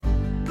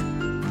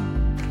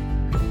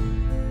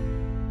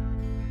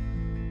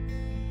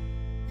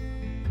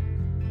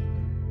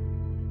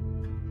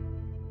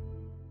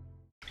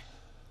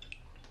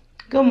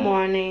Good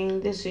morning.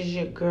 This is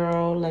your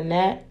girl,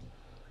 Lynette,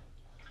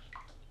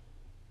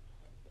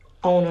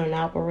 owner and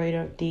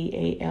operator of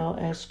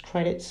DALS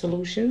Credit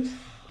Solutions.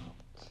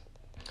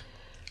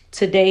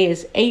 Today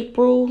is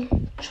April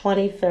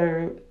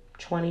 23rd,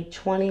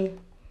 2020.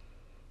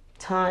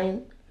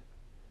 Time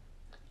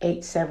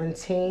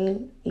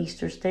 8:17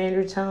 Eastern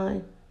Standard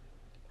Time.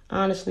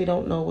 Honestly,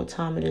 don't know what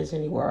time it is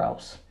anywhere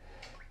else.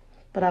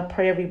 But I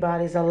pray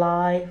everybody's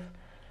alive,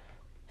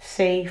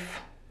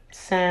 safe,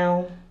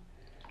 sound,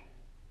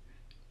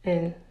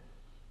 and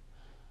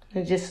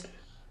just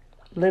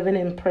living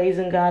and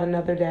praising God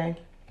another day.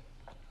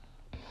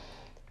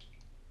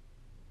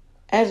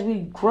 As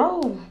we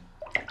grow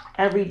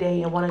every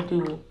day and want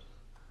to do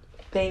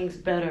things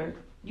better,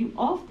 you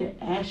often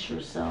ask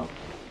yourself,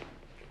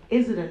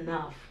 is it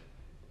enough?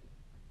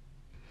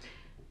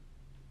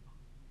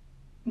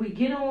 We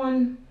get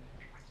on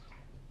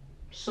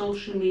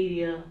social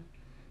media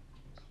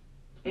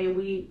and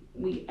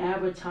we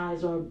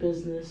advertise our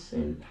business,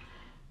 and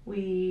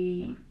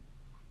we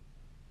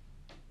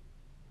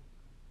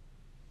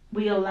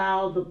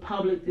allow the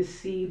public to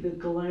see the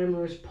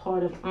glamorous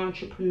part of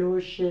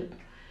entrepreneurship.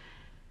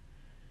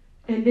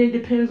 And then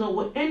depends on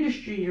what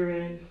industry you're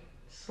in.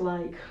 It's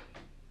like,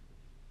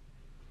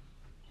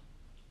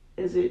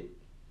 is it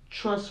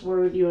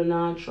trustworthy or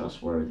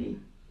non-trustworthy?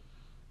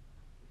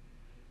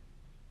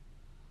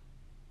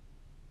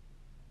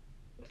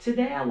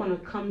 Today I want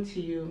to come to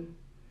you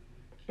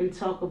and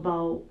talk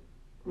about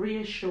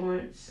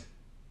reassurance,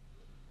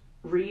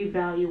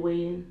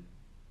 reevaluating,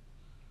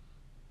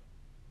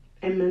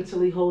 and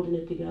mentally holding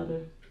it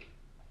together.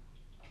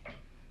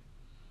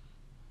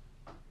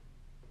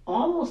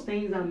 All those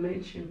things I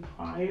mentioned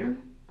prior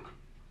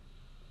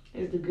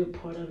is the good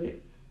part of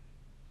it.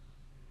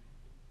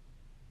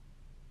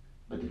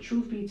 But the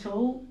truth be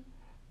told,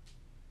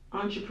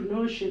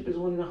 entrepreneurship is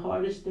one of the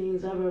hardest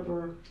things I've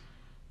ever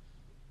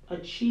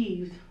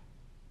achieved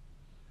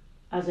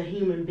as a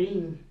human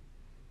being.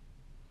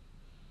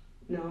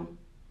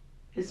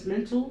 It's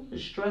mental,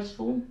 it's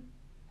stressful,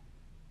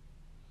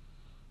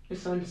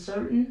 it's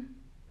uncertain,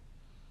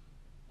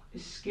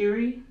 it's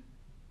scary.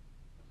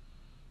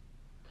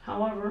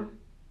 However,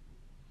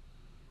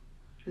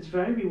 it's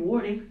very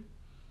rewarding.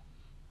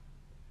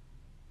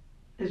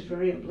 It's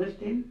very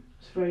uplifting.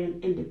 It's very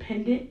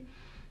independent.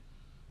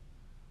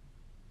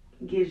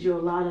 It gives you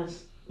a lot of,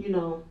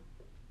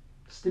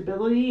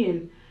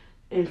 stability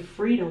and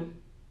freedom.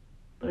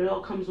 But it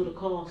all comes with a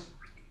cost.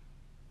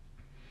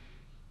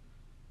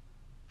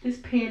 This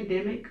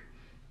pandemic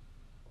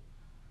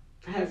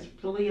has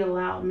really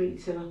allowed me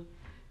to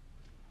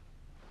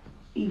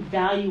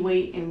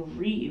evaluate and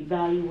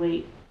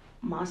reevaluate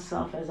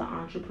myself as an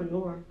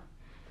entrepreneur.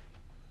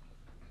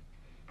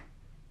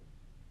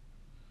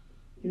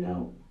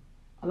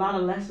 A lot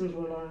of lessons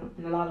were learned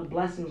and a lot of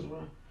blessings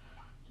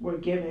were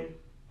given.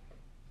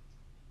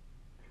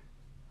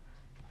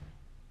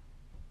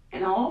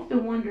 And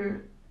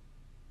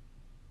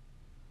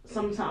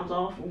sometimes I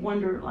often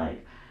wonder,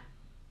 like,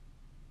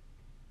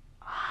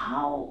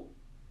 how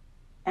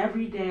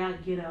every day I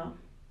get up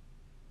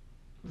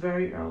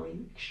very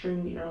early,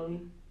 extremely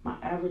early. My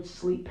average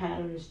sleep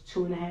pattern is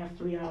 2.5,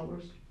 3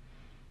 hours.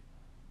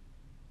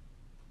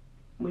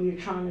 When you're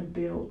trying to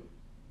build,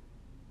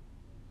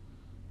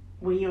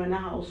 when you're in the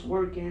house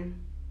working,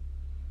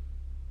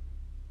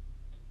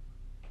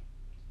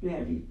 you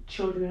have your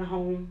children at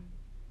home.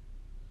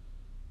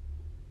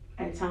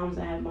 At times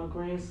I have my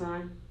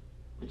grandson,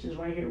 which is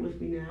right here with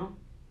me now.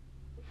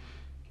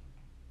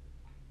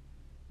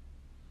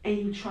 And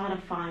you try to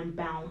find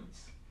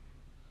balance.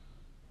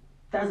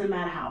 Doesn't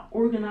matter how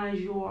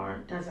organized you are,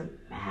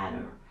 doesn't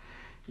matter.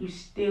 You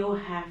still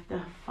have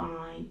to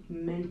find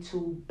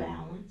mental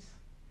balance.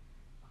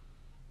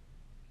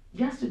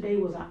 Yesterday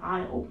was an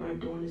eye-opener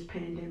during this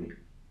pandemic.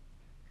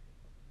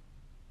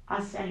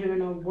 I sat here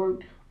and I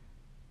worked,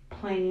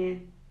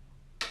 planned,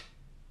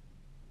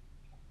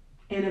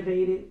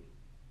 innovated,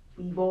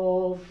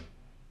 evolved,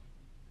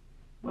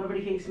 whatever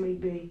the case may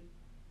be.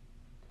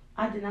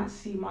 I did not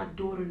see my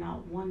daughter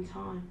not one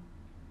time.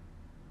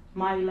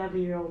 My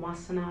 11-year-old, my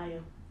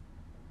Sanaya.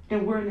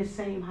 And we're in the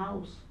same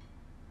house.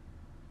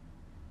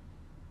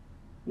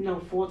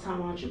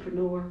 Full-time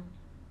entrepreneur.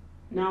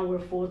 Now we're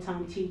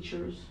full-time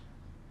teachers.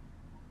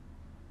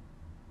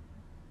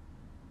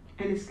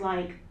 And it's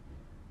like,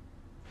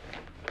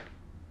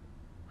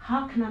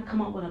 how can I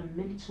come up with a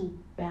mental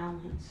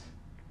balance?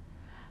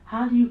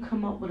 How do you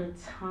come up with a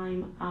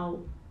time out?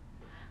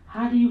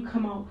 How do you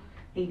come out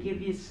and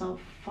give yourself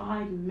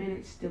 5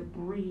 minutes to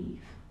breathe?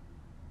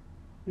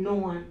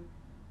 Knowing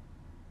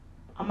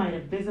I might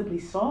have visibly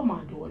saw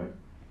my daughter,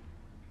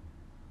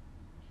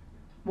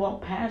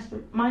 walk past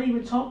her, might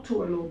even talk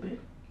to her a little bit.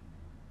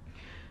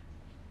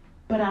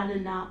 But I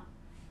did not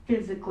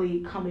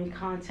physically come in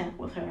contact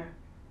with her.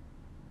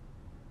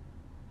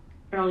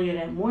 Earlier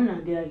that morning I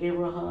did. I gave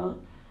her a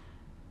hug.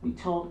 We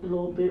talked a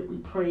little bit. We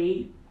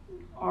prayed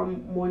our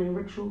morning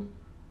ritual.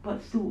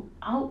 But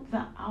throughout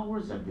the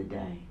hours of the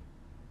day,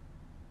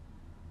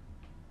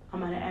 I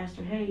might have asked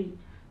her, hey,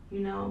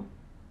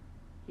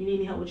 You need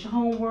any help with your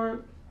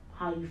homework?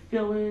 How you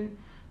feeling?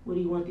 What do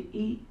you want to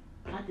eat?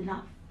 But I did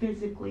not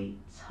physically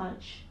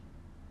touch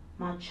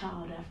my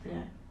child after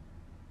that.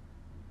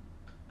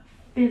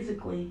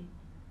 Physically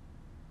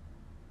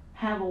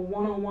have a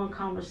one-on-one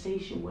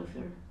conversation with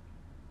her.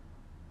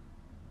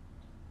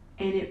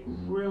 And it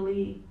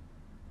really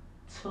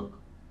took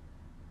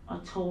a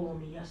toll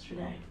on me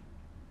yesterday.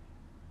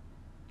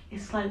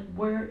 It's like,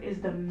 where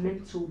is the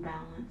mental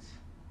balance?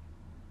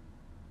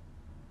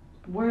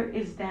 Where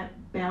is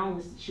that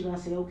balance that you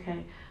gotta say,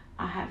 okay,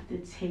 I have to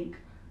take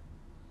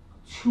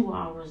 2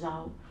 hours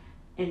out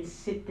and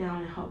sit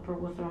down and help her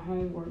with her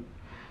homework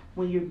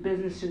when your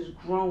business is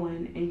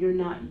growing and you're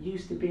not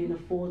used to being a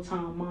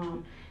full-time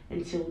mom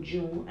until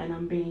June. And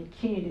I'm being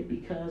candid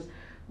because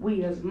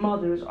we as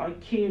mothers, our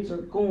kids are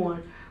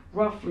gone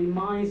roughly,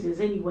 mine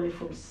is anyway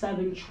from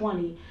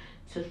 7:20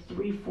 to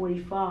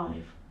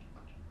 3:45.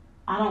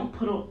 I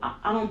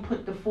don't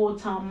put the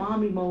full-time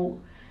mommy mode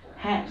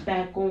hat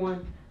back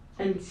on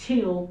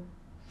until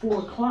 4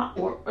 o'clock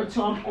or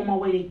until I'm on my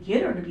way to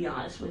get her, to be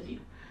honest with you.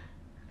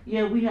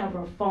 Yeah, we have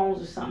our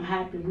phones or something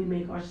happen, we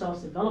make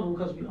ourselves available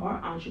because we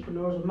are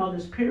entrepreneurs or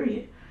mothers,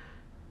 period.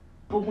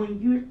 But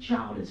when your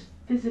child is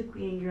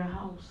physically in your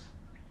house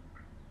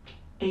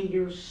and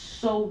you're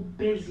so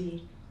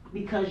busy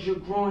because you're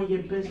growing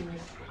your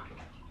business,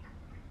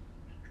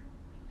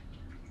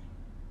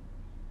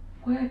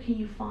 where can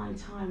you find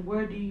time?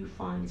 Where do you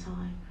find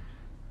time?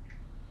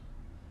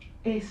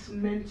 It's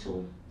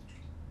mental,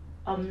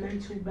 a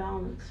mental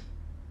balance.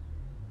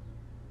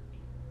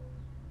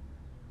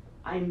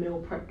 I meal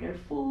prep her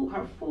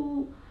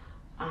food.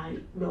 I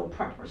meal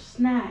prep her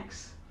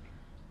snacks.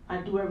 I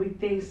do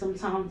everything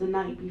sometimes the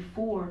night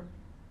before,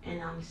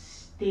 and I'm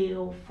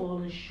still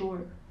falling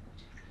short.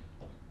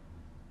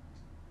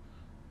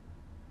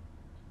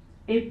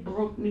 It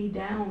broke me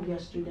down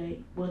yesterday,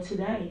 well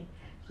today,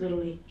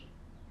 literally.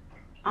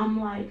 I'm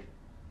like,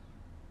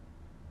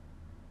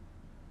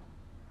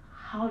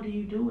 how do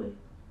you do it?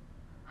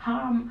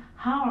 How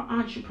are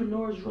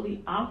entrepreneurs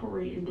really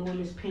operating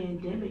during this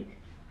pandemic?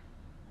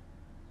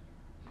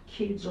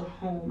 Kids are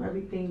home.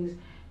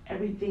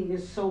 Everything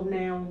is so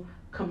now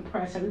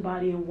compressed.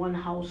 Everybody in one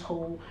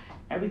household.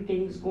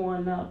 Everything's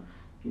going up.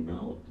 You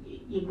know,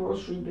 your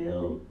grocery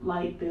bill,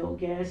 light bill,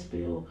 gas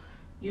bill.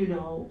 You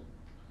know,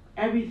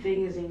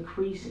 everything is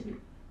increasing.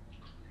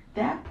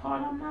 That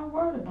part I'm not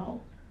worried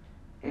about.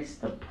 It's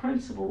the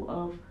principle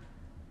of,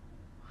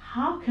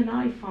 how can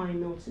I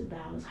find mental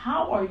balance?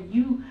 How are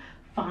you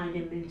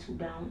finding mental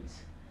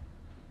balance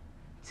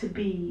to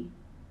be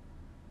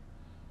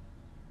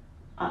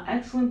an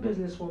excellent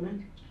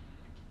businesswoman,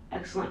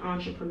 excellent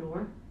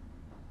entrepreneur,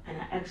 and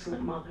an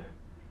excellent mother?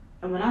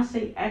 And when I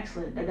say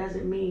excellent, that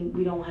doesn't mean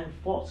we don't have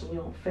faults and we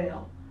don't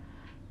fail.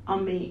 I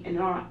mean, in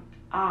our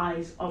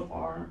eyes of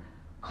our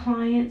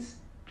clients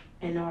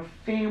and our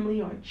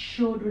family, our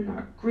children,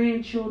 our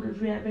grandchildren,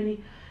 if we have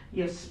any,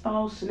 your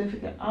spouse,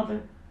 significant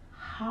other,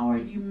 how are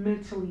you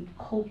mentally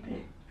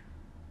coping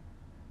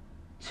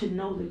to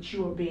know that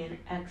you are being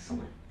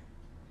excellent?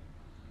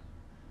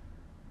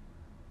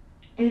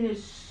 It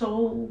is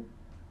so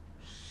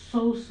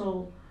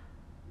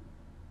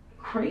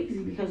crazy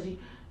because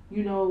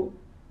you know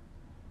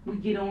we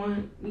get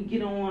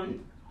on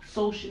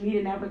social media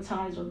and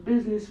advertise our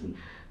business.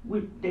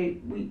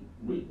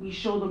 We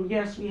show them,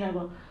 yes, we have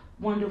a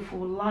wonderful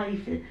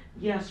life, and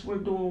yes, we're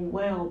doing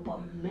well,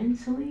 but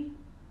mentally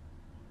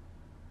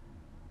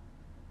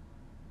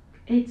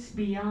it's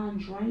beyond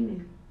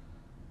draining.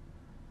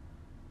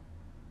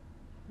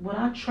 Would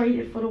I trade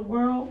it for the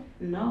world?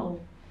 No.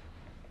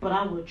 But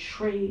I would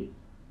trade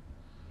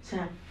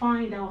to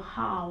find out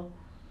how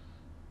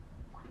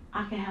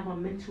I can have a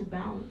mental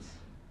balance.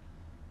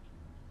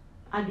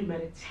 I do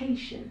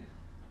meditation,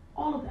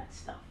 all of that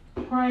stuff.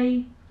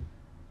 Pray.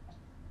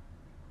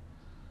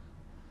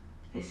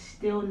 It's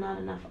still not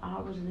enough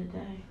hours in a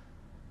day.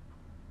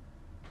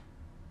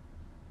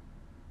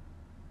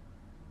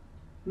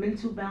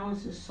 Mental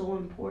balance is so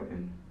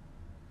important.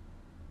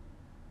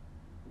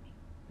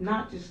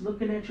 Not just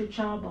looking at your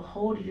child, but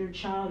holding your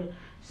child and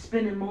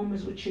spending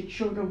moments with your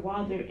children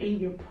while they're in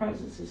your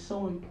presence is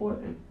so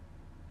important.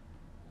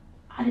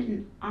 I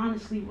didn't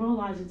honestly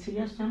realize it till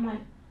yesterday. I'm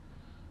like,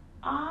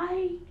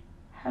 I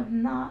have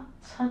not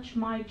touched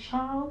my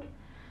child,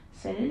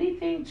 said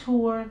anything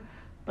to her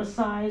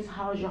besides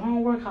how's your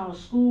homework,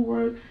 how's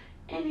schoolwork,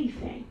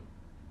 anything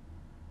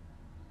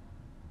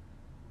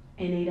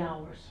in 8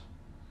 hours.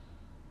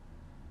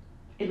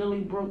 It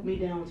really broke me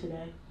down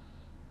today.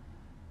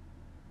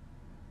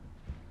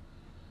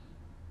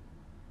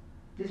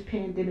 This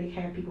pandemic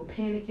had people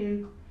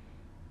panicking,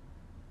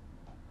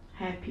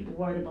 had people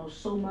worried about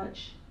so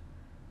much,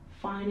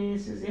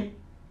 finances and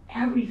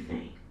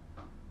everything.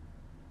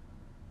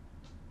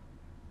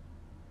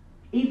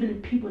 Even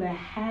the people that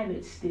have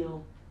it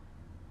still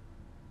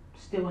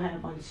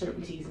have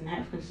uncertainties and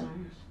have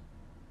concerns.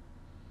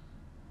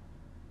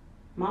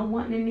 My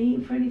wanting and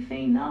need for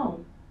anything?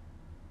 No.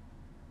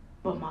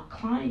 But my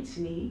clients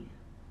need,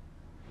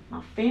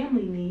 my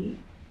family need,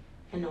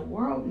 and the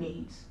world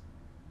needs.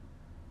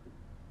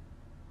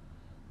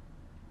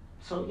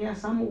 So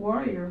yes, I'm a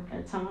warrior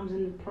at times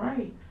and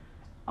pray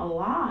a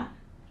lot,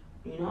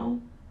 you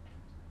know.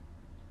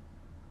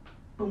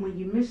 But when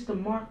you miss the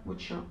mark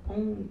with your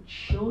own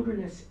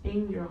children that's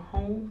in your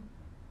home,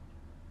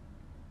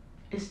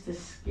 it's the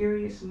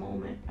scariest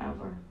moment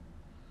ever.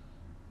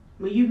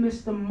 When you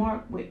miss the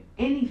mark with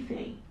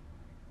anything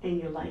in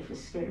your life,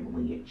 it's scary. But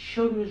when your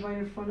children is right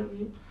in front of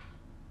you,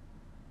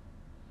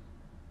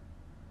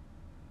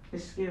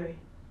 it's scary.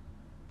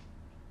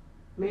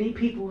 Many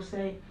people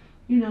say,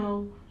 you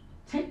know,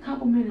 take a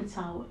couple minutes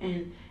out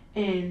and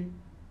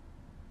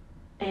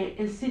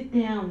sit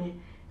down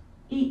and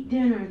eat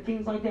dinner and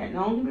things like that.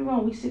 Now, don't get me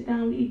wrong, we sit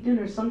down and eat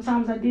dinner.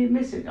 Sometimes I did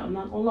miss it. I'm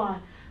not gonna lie.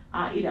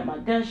 I eat at my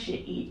desk,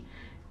 shit, eat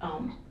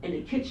in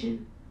the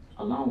kitchen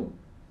alone.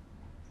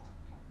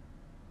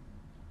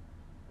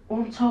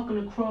 Or I'm talking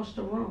across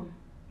the room.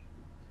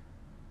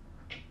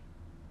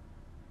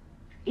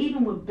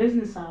 Even with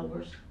business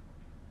hours,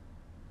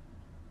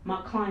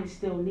 my clients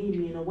still need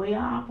me. And the way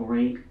I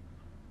operate,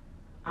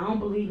 I don't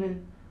believe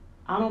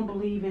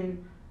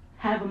in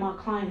having my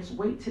clients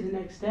wait till the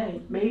next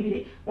day.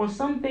 Maybe on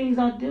some things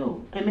I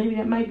do, and maybe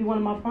that might be one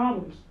of my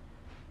problems.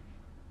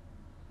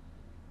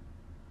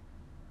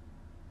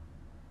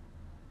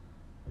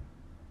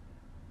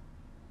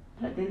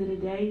 But at the end of the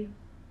day,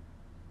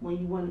 when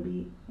you want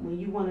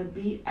to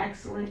be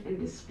excellent and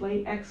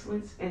display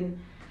excellence and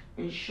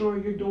ensure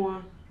you're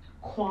doing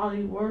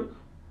quality work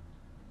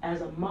as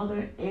a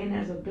mother and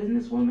as a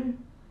businesswoman,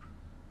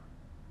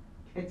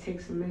 it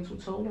takes a mental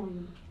toll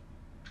on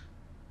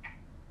you.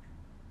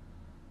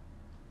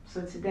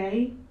 So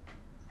today,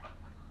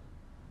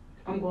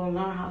 I'm going to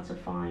learn how to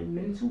find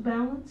mental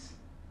balance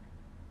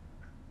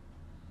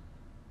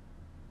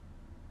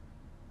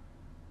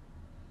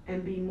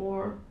and be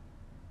more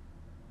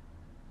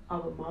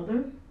of a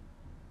mother,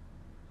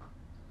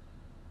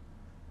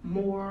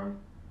 more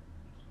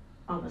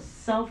of a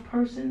self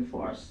person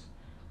for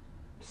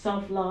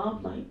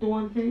self-love, like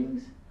doing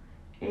things,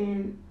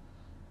 and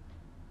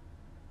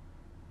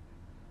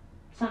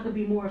so I could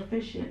be more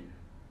efficient.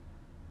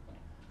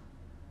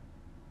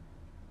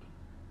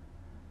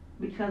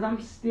 Because I'm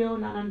still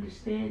not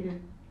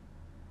understanding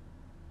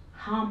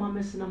how am I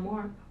missing the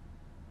mark.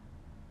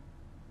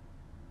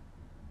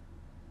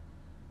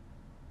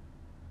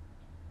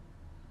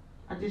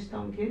 I just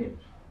don't get it.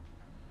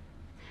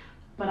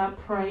 But I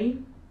pray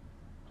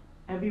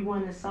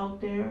everyone that's out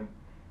there,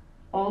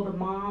 all the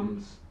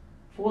moms,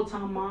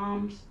 full-time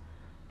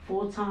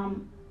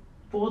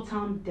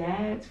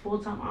dads,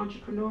 full-time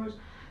entrepreneurs,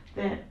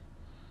 that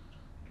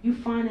you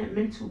find that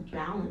mental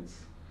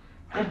balance,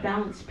 that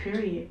balance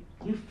period.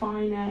 You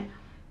find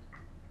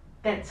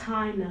that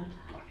time to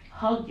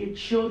hug your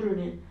children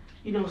and,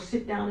 you know,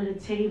 sit down at a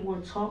table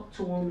and talk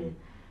to them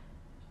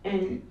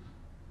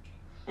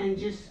and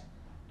just,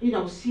 you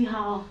know, see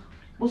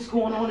what's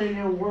going on in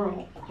their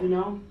world, you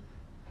know.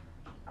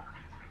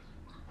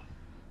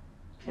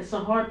 It's a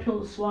hard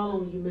pill to swallow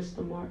when you miss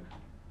the mark.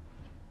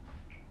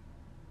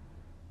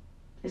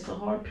 It's a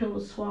hard pill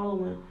to swallow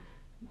when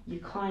your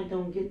client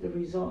don't get the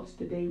results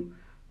that they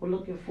were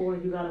looking for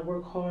and you gotta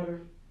work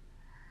harder.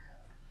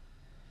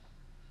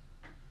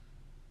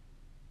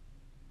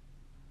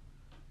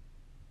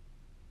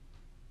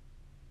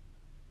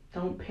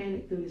 Don't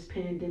panic through this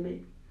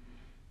pandemic.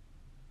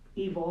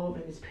 Evolve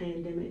in this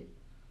pandemic.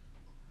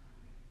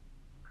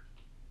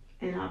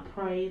 And I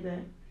pray that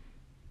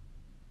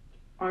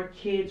our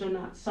kids are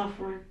not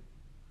suffering.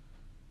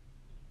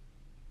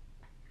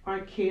 Our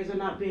kids are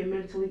not being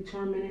mentally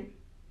tormented.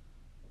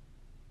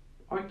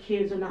 Our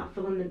kids are not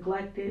feeling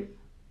neglected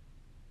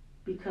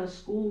because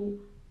school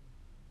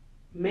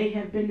may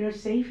have been their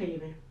safe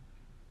haven.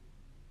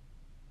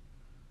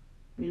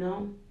 You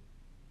know?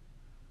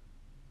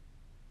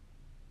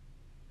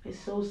 It's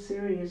so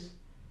serious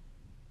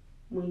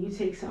when you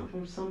take something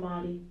from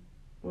somebody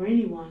or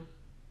anyone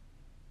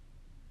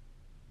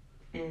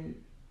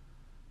and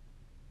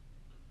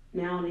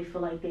now they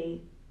feel like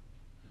they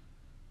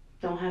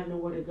don't have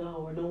nowhere to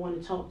go or no one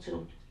to talk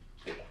to.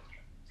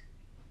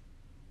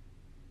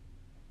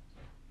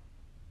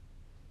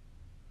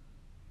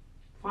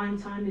 Find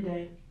time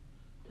today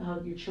to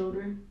hug your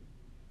children.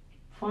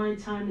 Find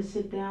time to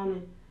sit down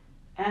and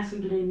ask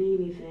them do they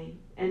need anything,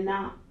 and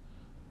not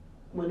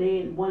when they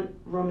in one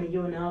room and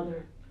you're in the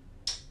other.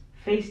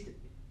 Face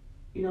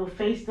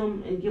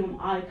them and give them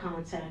eye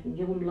contact and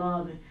give them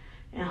love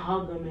and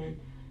hug them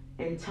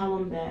and tell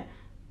them that,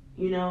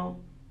 you know,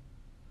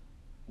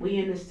 we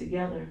in this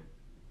together.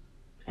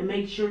 And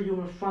make sure you're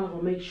in front of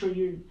them. Make sure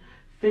you're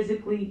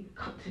physically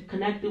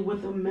connected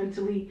with them,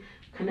 mentally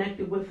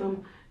connected with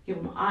them. Give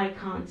them eye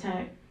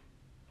contact.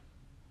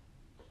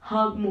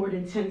 Hug more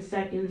than 10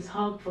 seconds.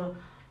 Hug for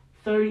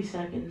 30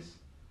 seconds.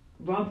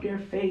 Rub their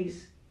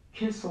face.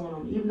 Kiss on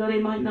them, even though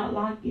they might not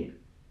like it.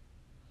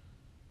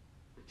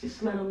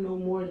 Just let them know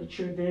more that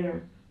you're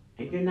there.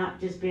 And you're not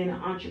just being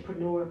an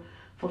entrepreneur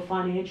for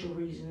financial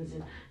reasons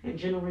and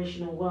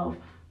generational wealth.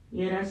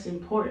 Yeah, that's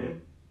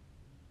important.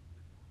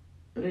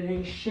 But it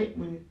ain't shit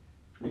when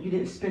you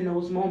didn't spend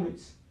those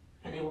moments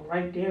and they were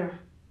right there.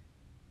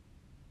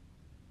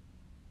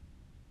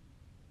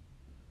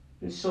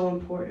 It's so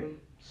important.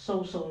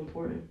 So, so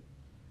important.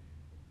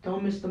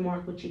 Don't miss the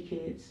mark with your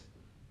kids.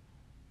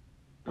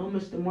 Don't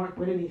miss the mark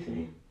with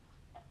anything.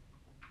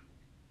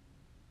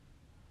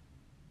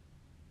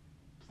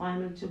 Fly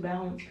them into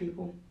balance,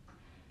 people.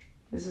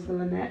 This is the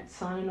Lynette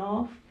signing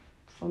off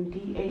from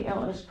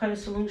DALS Credit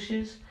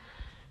Solutions.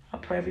 I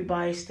pray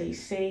everybody stay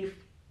safe,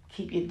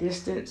 keep your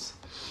distance,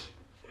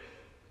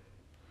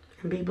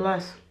 and be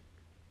blessed.